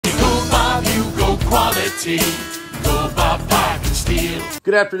quality. GoBob Pipe and Steel.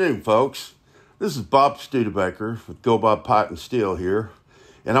 Good afternoon, folks. This is Bob Studebaker with GoBob Pipe and Steel here,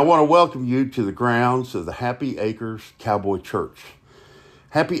 and I want to welcome you to the grounds of the Happy Acers Cowboy Church.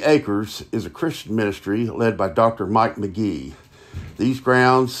 Happy Acres is a Christian ministry led by Dr. Mike McGee. These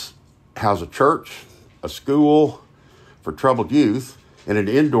grounds house a church, a school for troubled youth, and an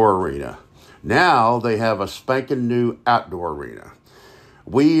indoor arena. Now they have a spanking new outdoor arena.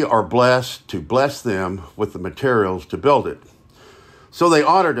 We are blessed to bless them with the materials to build it. So they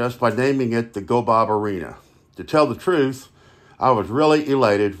honored us by naming it the GoBob Arena. To tell the truth, I was really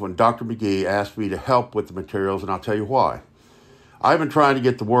elated when Dr. McGee asked me to help with the materials, and I'll tell you why. I've been trying to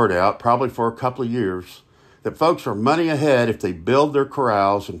get the word out, probably for a couple of years, that folks are money ahead if they build their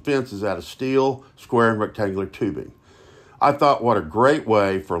corrals and fences out of steel, square, and rectangular tubing. I thought what a great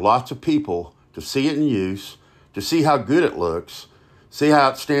way for lots of people to see it in use, to see how good it looks, see how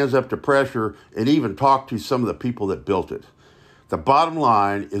it stands up to pressure, and even talk to some of the people that built it. The bottom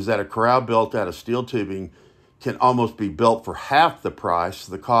line is that a corral built out of steel tubing can almost be built for half the price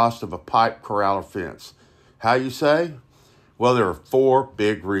of the cost of a pipe corral or fence. How you say? Well, there are 4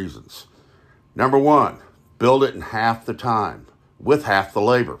 big reasons. Number 1, build it in half the time with half the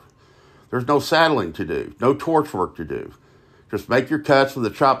labor. There's no saddling to do, no torch work to do. Just make your cuts with a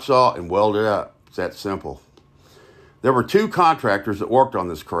chop saw and weld it up. It's that simple. There were 2 contractors that worked on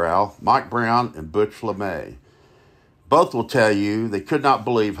this corral, Mike Brown and Butch LeMay. Both will tell you they could not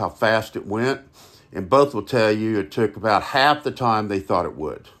believe how fast it went, and both will tell you it took about half the time they thought it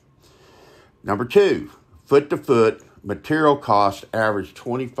would. Number 2, foot to foot, material cost averaged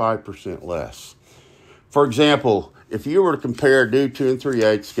 25% less. For example, if you were to compare new 2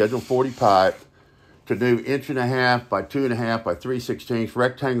 3/8 Schedule 40 pipe to new 1.5" by 2.5" by 3/16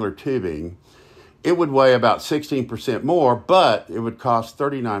 rectangular tubing, it would weigh about 16% more, but it would cost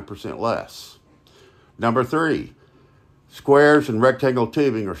 39% less. Number 3, squares and rectangle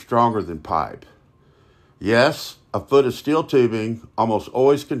tubing are stronger than pipe. Yes, a foot of steel tubing almost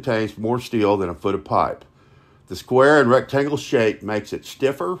always contains more steel than a foot of pipe. The square and rectangle shape makes it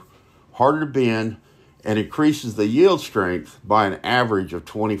stiffer, harder to bend, and increases the yield strength by an average of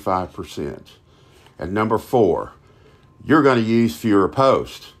 25%. And number 4, you're going to use fewer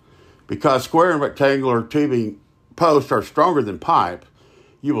posts. Because square and rectangular tubing posts are stronger than pipe,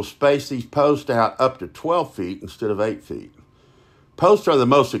 you will space these posts out up to 12 feet instead of 8 feet. Posts are the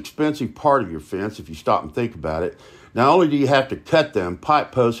most expensive part of your fence if you stop and think about it. Not only do you have to cut them,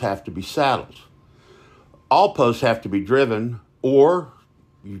 pipe posts have to be saddled. All posts have to be driven, or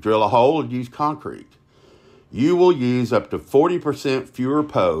you drill a hole and use concrete. You will use up to 40% fewer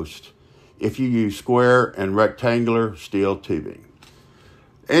posts if you use square and rectangular steel tubing.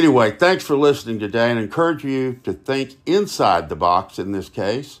 Anyway, thanks for listening today, and I encourage you to think inside the box, in this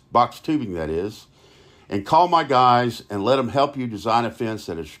case, box tubing that is, and call my guys and let them help you design a fence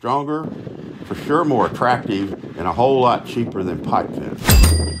that is stronger, for sure more attractive, and a whole lot cheaper than pipe fence.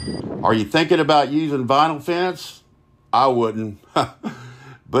 Are you thinking about using vinyl fence? I wouldn't.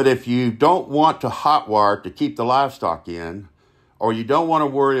 But if you don't want to hot wire to keep the livestock in, or you don't want to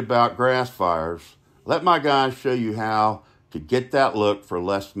worry about grass fires, let my guys show you how to get that look for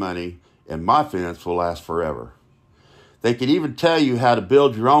less money, and my fence will last forever. They can even tell you how to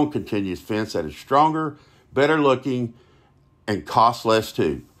build your own continuous fence that is stronger, better looking, and costs less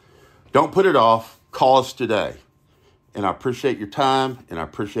too. Don't put it off. Call us today. And I appreciate your time, and I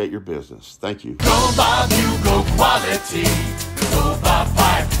appreciate your business. Thank you. GoBob, you go quality. GoBob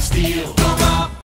Pipe and Steel. GoBob.